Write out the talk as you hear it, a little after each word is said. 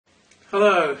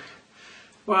Hello.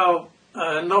 Well,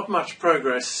 not much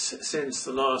progress since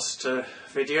the last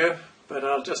video, but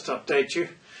I'll just update you.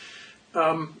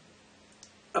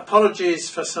 Apologies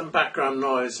for some background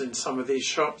noise in some of these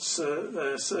shots.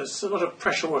 There's a lot of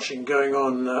pressure washing going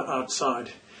on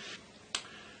outside.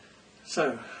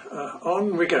 So,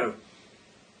 on we go.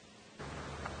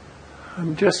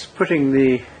 I'm just putting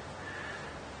the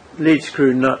lead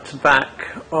screw nut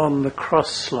back on the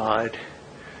cross slide.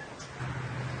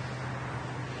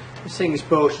 This thing is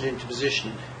bolted into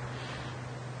position,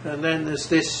 and then there's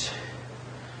this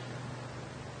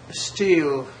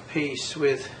steel piece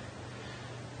with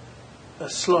a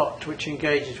slot which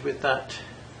engages with that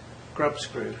grub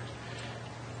screw,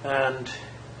 and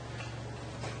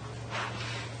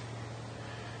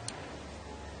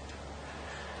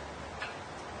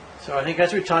so I think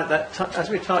as we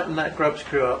tighten that grub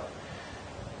screw up,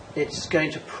 it's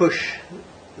going to push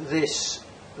this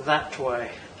that way,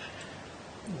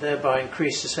 thereby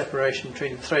increase the separation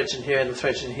between the threads in here and the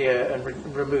threads in here, and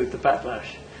remove the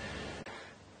backlash.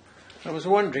 I was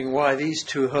wondering why these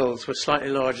two holes were slightly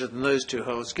larger than those two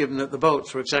holes, given that the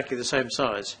bolts were exactly the same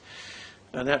size,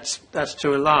 and that's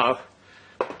to allow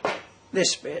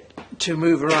this bit to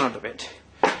move around a bit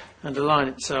and align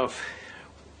itself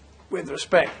with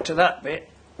respect to that bit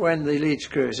when the lead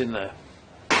screw is in there.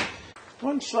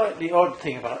 One slightly odd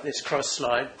thing about this cross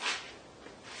slide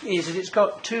is that it's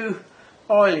got two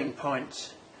oiling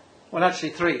points. Well, actually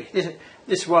three.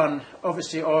 This one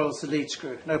obviously oils the lead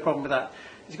screw, no problem with that.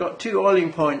 It's got two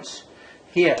oiling points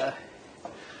here,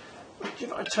 which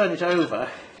if I turn it over,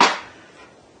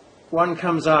 one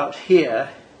comes out here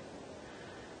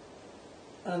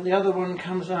and the other one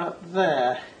comes out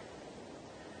there.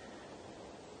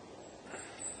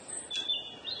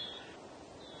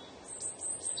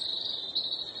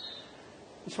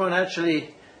 This one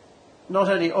actually not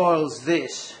only oils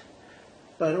this,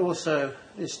 but also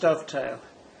this dovetail,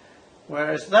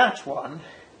 whereas that one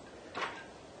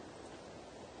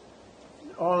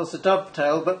oils the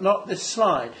dovetail but not this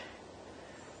slide,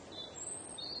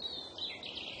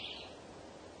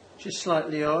 which is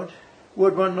slightly odd.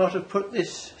 Would one not have put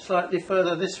this slightly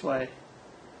further this way?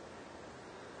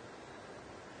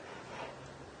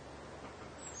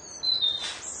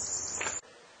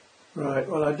 Right,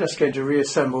 well, I'm just going to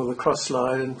reassemble the cross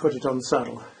slide and put it on the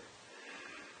saddle.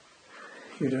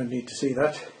 You don't need to see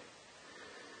that.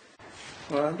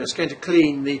 Well, I'm just going to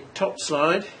clean the top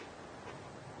slide,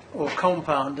 or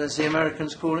compound as the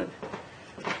Americans call it.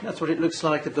 That's what it looks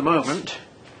like at the moment.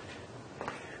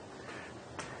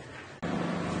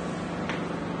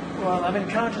 Well, I've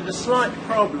encountered a slight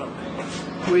problem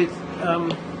with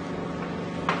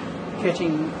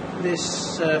getting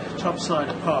this top slide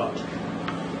apart.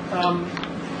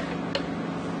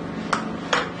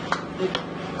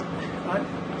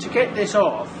 To get this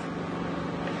off,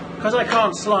 because I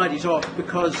can't slide it off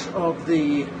because of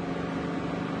the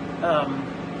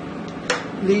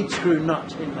lead screw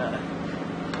nut in there,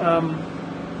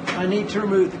 I need to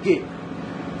remove the gib.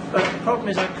 But the problem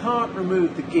is I can't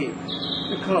remove the gib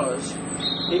because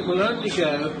it will only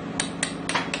go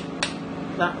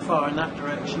that far in that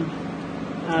direction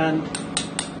and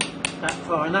that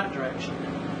far in that direction.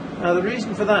 Now the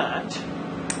reason for that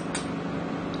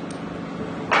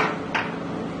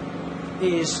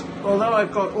is, although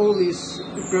I've got all these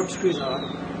grub screws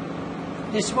on,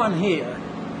 this one here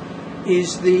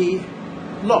is the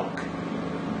lock,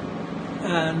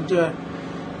 and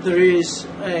there is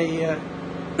a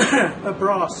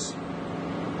brass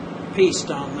piece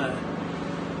down there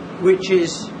which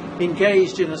is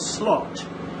engaged in a slot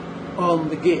on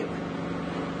the gib,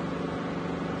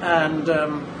 and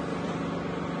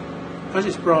because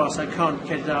it's brass I can't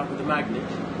get it out with a magnet,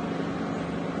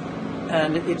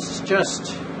 and it's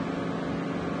just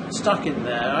stuck in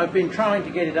there. I've been trying to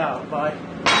get it out by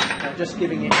just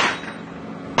giving it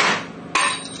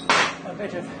a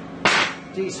bit of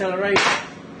deceleration,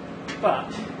 but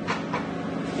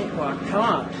it won't come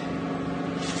out.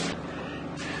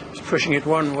 Just pushing it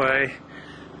one way,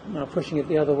 now pushing it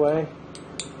the other way.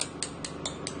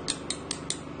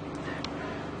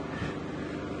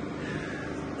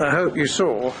 I hope you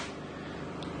saw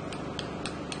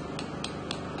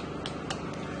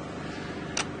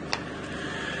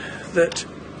that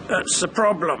that's the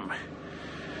problem,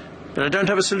 but I don't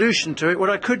have a solution to it. What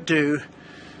I could do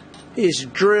is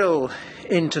drill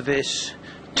into this,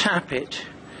 tap it,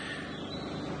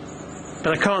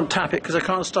 but I can't tap it because I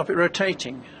can't stop it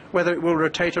rotating. Whether it will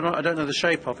rotate or not, I don't know the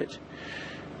shape of it.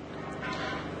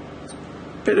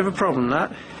 Bit of a problem,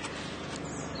 that.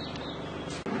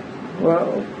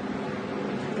 Well,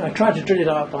 I tried to drill it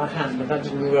out by hand, but that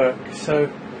didn't work,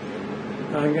 so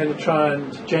I'm going to try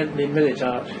and gently mill it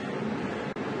out.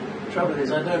 The trouble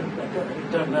is I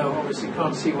don't know, obviously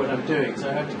can't see what I'm doing, so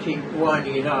I have to keep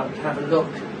winding it out, have a look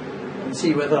and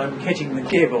see whether I'm hitting the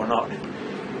gib or not,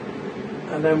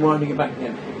 and then winding it back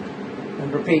again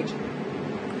and repeat.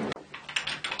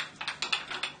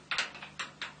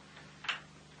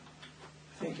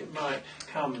 I think it might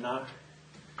come now.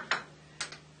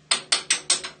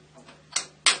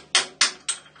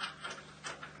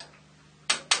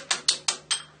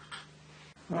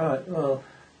 Right, well,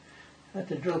 I had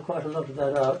to drill quite a lot of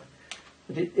that out,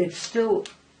 but it's still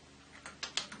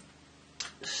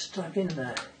stuck in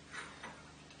there.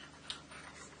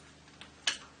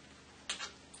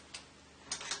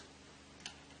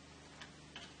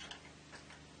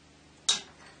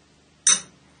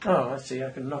 Oh, I see, I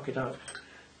can knock it out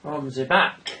on the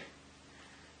back.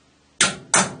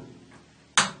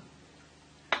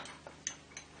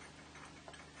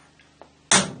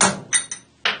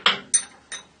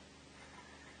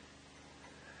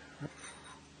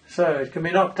 So it can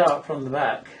be knocked out from the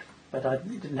back, but I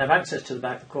didn't have access to the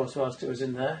back, of course, whilst it was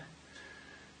in there.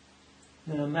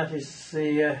 And that is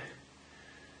the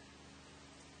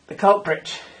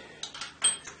culprit.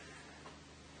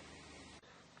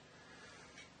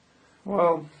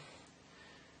 Well,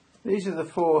 these are the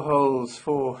 4 holes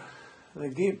for the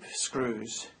gib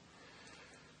screws,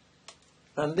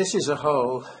 and this is a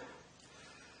hole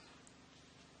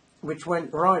which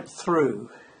went right through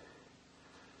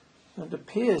and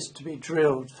appears to be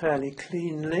drilled fairly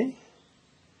cleanly,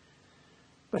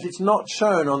 but it's not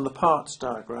shown on the parts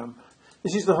diagram.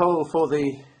 This is the hole for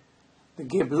the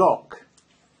gib lock.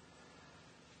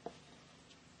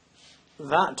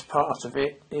 That part of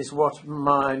it is what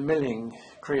my milling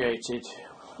created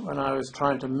when I was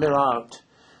trying to mill out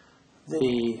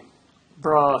the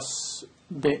brass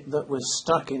bit that was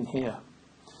stuck in here.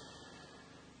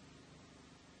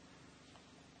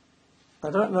 I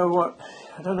don't know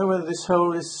whether this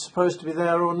hole is supposed to be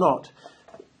there or not.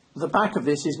 The back of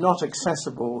this is not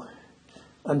accessible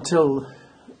until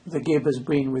the gib has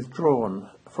been withdrawn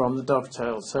from the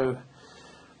dovetail, so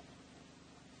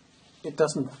it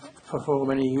doesn't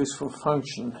perform any useful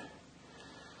function.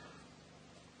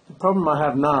 The problem I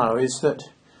have now is that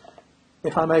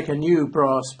if I make a new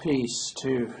brass piece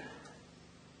to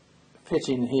fit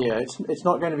in here, it's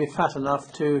not going to be fat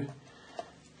enough to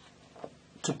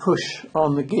push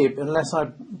on the gib unless I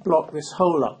block this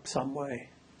hole up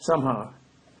somehow.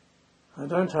 I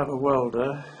don't have a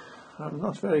welder, I'm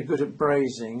not very good at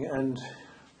brazing, and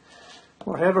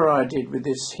whatever I did with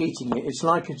this heating it's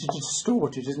likely to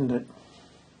distort it, isn't it?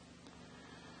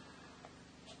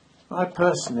 I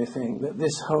personally think that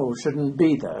this hole shouldn't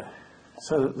be there,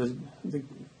 so that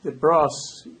the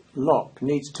brass lock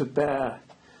needs to bear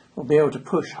or be able to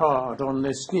push hard on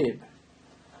this gib.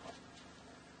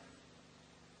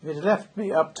 If it had left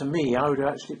up to me, I would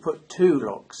have actually put 2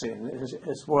 locks in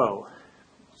as well.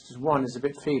 One is a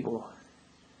bit feeble.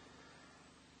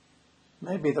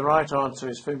 Maybe the right answer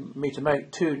is for me to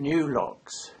make 2 new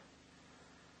locks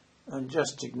and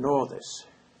just ignore this.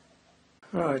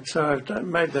 Right, so I've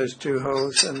made those 2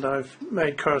 holes and I've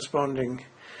made corresponding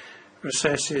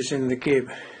recesses in the gib.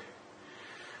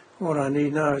 All I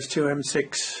need now is 2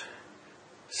 M6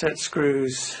 set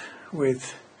screws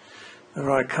with the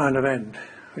right kind of end,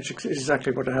 which is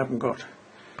exactly what I haven't got.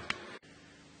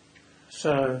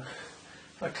 So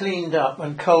I cleaned up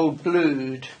and cold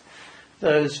blued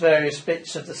those various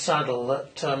bits of the saddle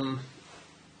that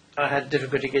I had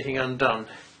difficulty getting undone.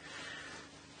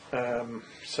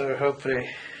 So hopefully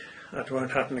that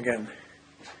won't happen again.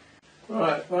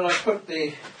 Right, when I put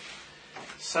the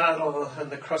saddle and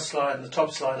the cross slide and the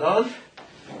top slide on,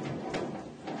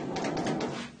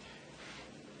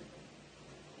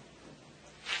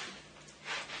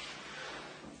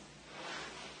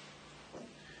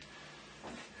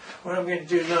 what I'm going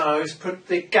to do now is put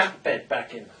the gap bed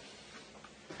back in.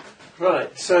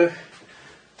 Right, so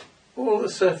all the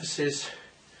surfaces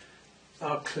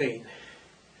are clean.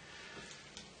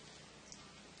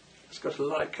 It's got a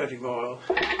light coating of oil.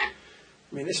 I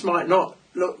mean, this might not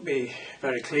be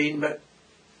very clean, but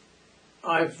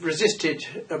I've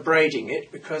resisted abrading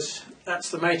it because that's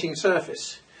the mating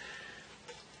surface.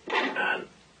 And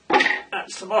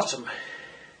that's the bottom.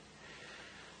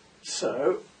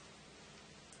 So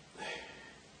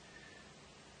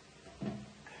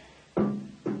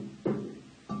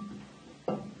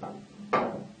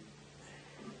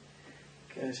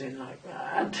goes in like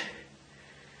that.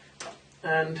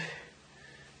 And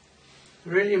the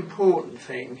really important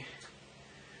thing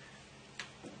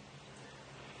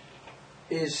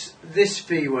is this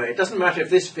V-way. It doesn't matter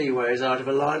if this V-way is out of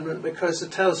alignment because the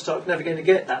tailstock's never going to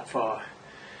get that far.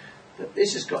 But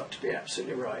this has got to be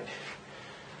absolutely right.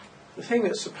 The thing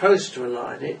that's supposed to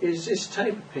align it is this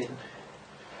taper pin.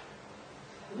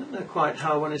 I don't know quite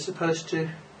how one is supposed to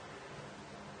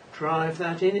drive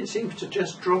that in. It seems to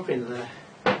just drop in there.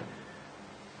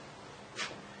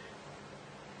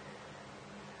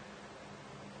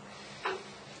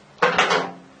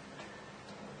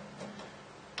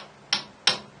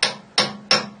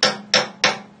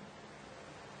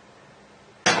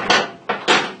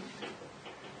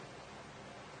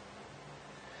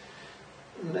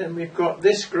 And then we've got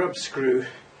this grub screw,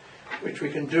 which we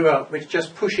can do up, which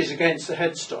just pushes against the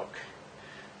headstock.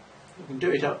 We can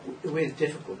do it up with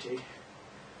difficulty.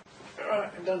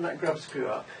 Alright, I've done that grub screw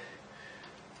up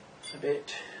a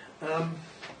bit.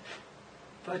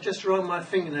 If I just run my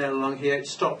fingernail along here, it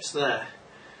stops there.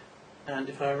 And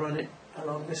if I run it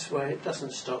along this way, it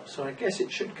doesn't stop. So I guess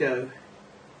it should go.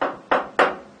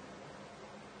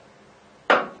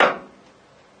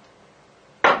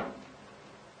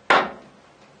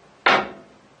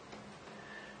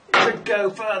 Go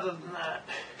further than that.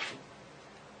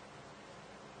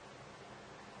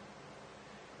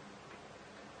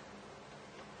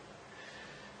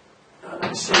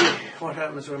 Let's see what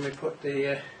happens when we put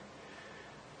the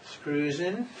screws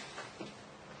in.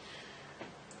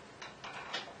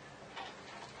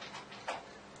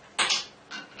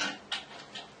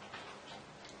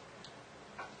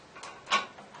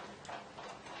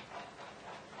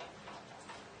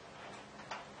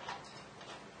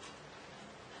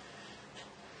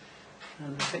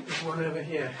 And I think there's one over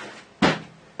here.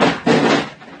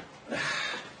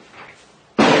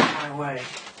 My way.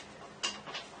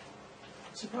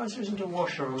 I'm surprised there isn't a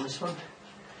washer on this one.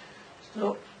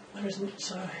 No, there isn't,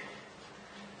 so.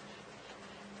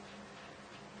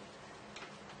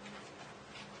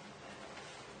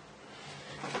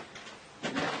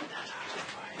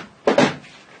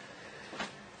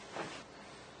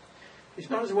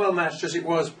 It's not as well matched as it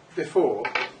was before,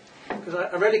 because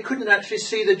I really couldn't actually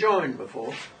see the join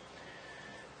before.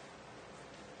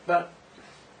 But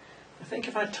I think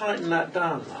if I tighten that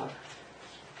down now,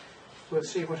 we'll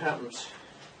see what happens.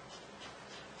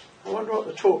 I wonder what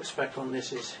the torque spec on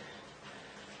this is.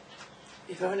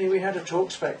 If only we had a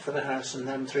torque spec for the house and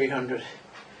M300.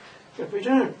 But we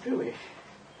don't, do we?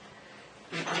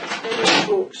 We don't have any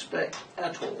torque spec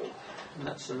at all. And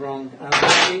that's the wrong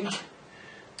Allen key.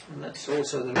 And that's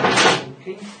also the wrong Allen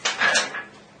key.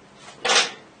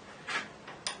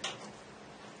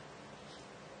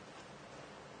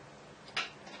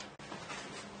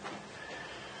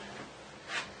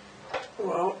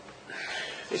 Well,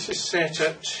 this is set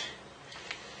at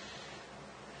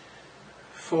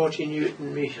 40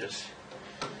 Newton meters.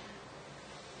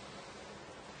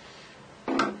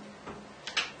 Alright,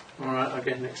 I'll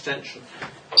get an extension.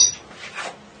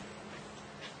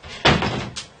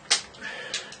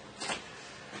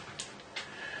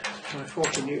 So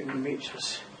 40 Newton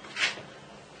meters.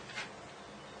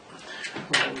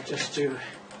 Well, we'll just do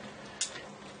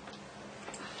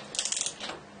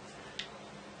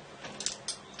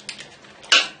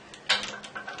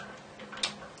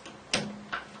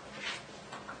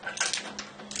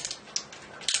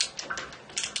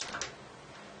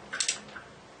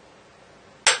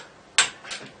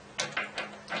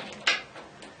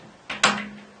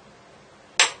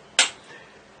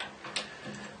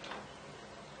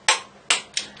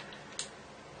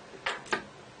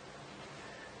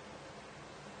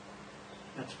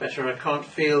that's better. I can't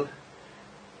feel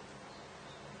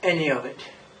any of it.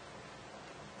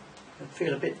 I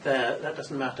feel a bit there, that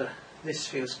doesn't matter. This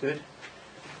feels good.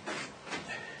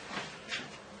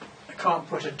 I can't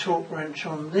put a torque wrench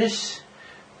on this.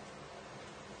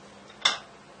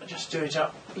 I just do it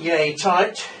up yay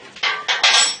tight.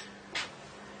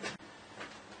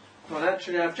 Well,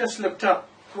 actually I've just looked up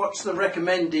what's the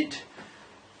recommended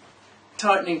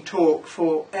tightening torque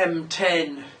for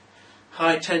M10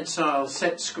 high tensile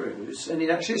set screws, and it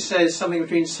actually says something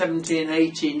between 70 and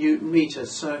 80 Newton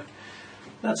meters, so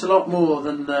that's a lot more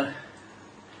than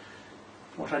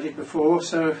what I did before.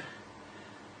 So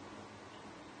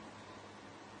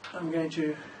I'm going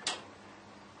to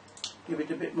give it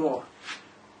a bit more.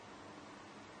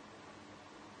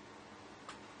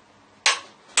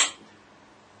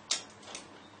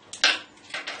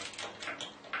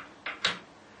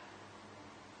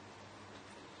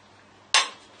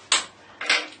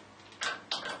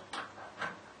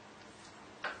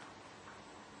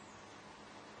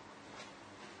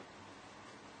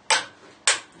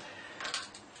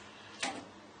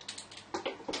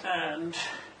 And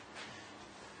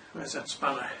where's that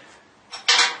spanner?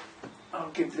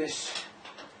 I'll give this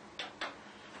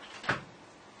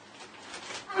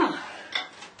an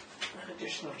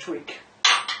additional additional tweak.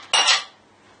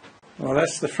 Well,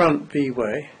 that's the front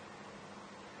V-way.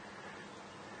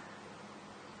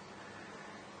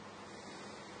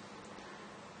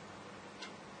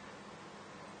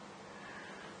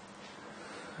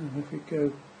 And if we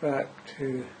go back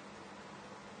to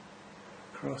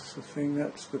across the thing,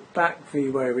 that's the back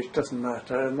V-way, which doesn't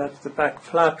matter, and that's the back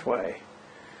flat way,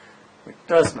 which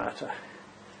does matter.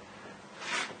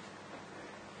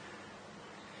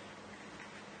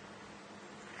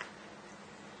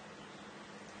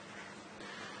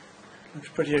 Looks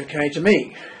pretty okay to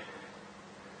me.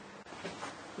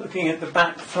 Looking at the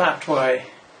back flat way,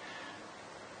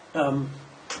 of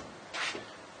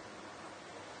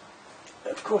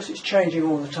course it's changing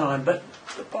all the time, but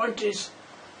the point is,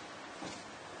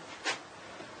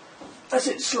 as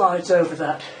it slides over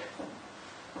that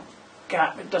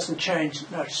gap, it doesn't change,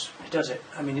 notice, does it?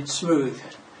 I mean, it's smooth.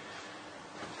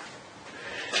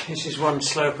 This is one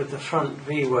slope of the front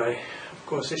V-way. Of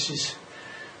course, it's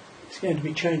going to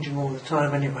be changing all the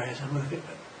time anyway as I move it.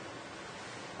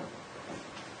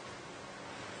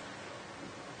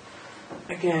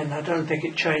 But again, I don't think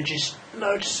it changes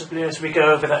noticeably as we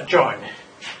go over that joint.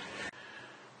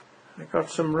 I got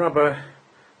some rubber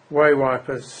way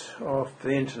wipers off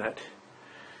the internet,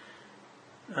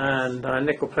 and I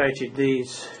nickel plated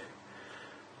these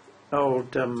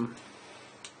old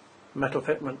metal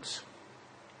fitments.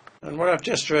 And what I've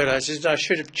just realised is I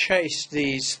should have chased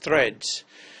these threads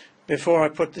before I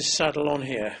put this saddle on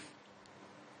here.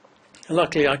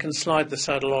 Luckily I can slide the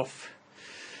saddle off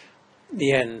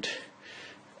the end,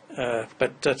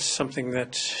 but that's something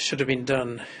that should have been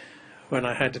done when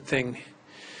I had the thing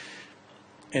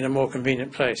in a more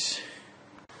convenient place.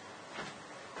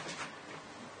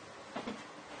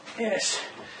 Yes,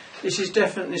 this is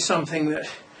definitely something that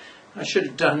I should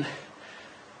have done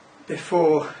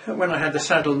before, when I had the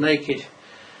saddle naked,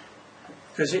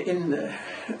 because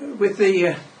with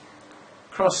the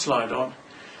cross slide on,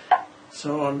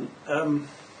 so on,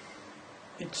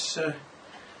 it's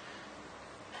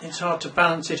hard to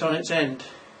balance it on its end,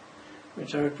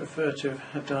 which I would prefer to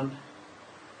have done.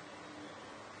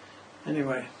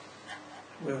 Anyway,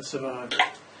 we'll survive.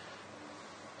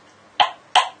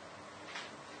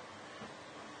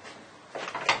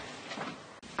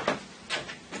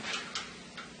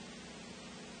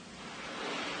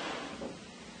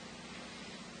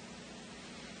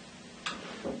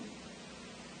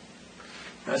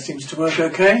 That seems to work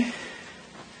okay.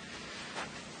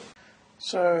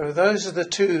 So those are the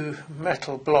two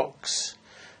metal blocks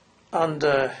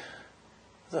under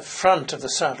the front of the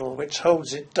saddle which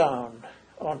holds it down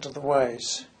onto the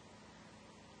ways.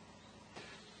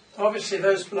 Obviously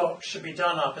those blocks should be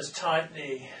done up as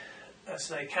tightly as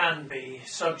they can be,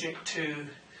 subject to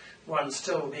one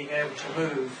still being able to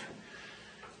move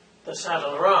the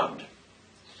saddle around.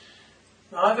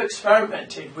 Now, I've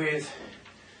experimented with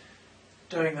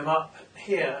doing them up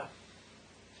here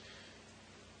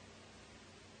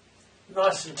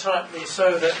nice and tightly,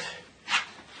 so that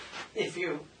if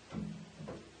you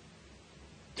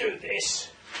do this,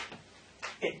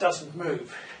 it doesn't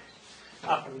move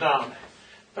up and down.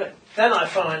 But then I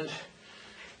find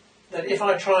that if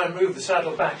I try and move the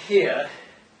saddle back here,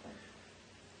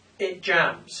 it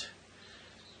jams.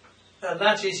 And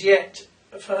that is yet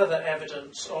further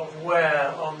evidence of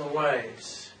wear on the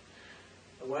ways.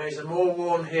 The ways are more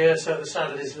worn here, so the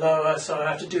saddle is lower, so I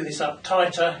have to do this up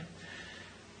tighter.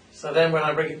 So then when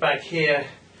I bring it back here,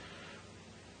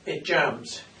 it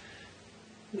jams.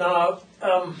 Now,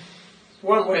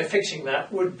 one way of fixing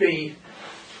that would be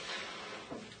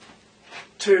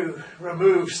to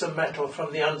remove some metal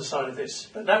from the underside of this,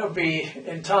 but that would be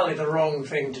entirely the wrong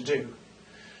thing to do.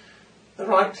 The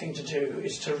right thing to do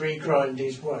is to regrind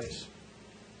these ways.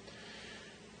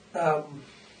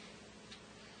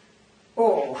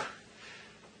 Or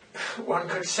one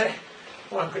could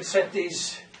set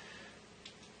these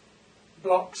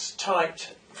blocks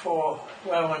tight for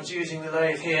where one's using the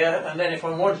lathe here, and then if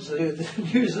one wanted to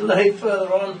use the lathe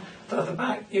further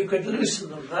back, you could loosen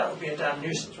them. That would be a damn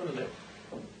nuisance, wouldn't it?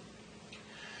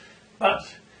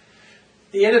 But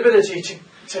the inability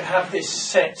to have this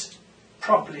set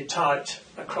properly tight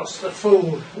across the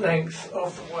full length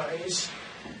of the ways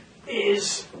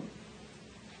is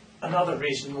another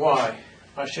reason why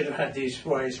I should have had these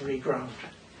ways reground.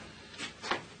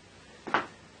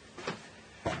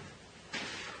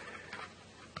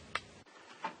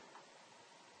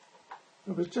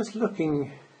 I was just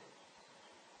looking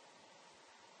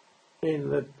in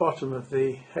the bottom of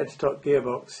the headstock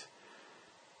gearbox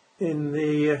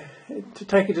to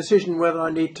take a decision whether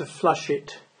I need to flush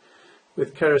it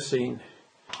with kerosene.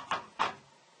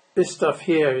 This stuff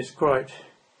here is quite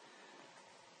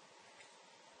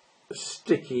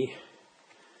sticky.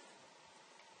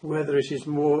 Whether it is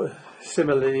more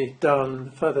similarly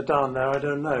done further down there, I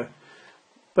don't know.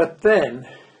 But then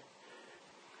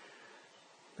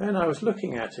I was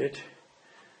looking at it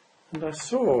and I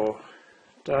saw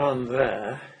down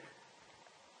there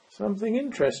something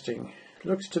interesting. It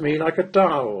looks to me like a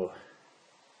dowel.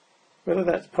 Whether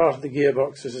that's part of the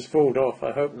gearbox that has fallen off,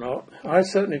 I hope not. I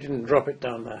certainly didn't drop it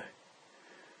down there.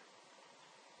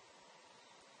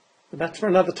 But that's for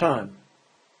another time.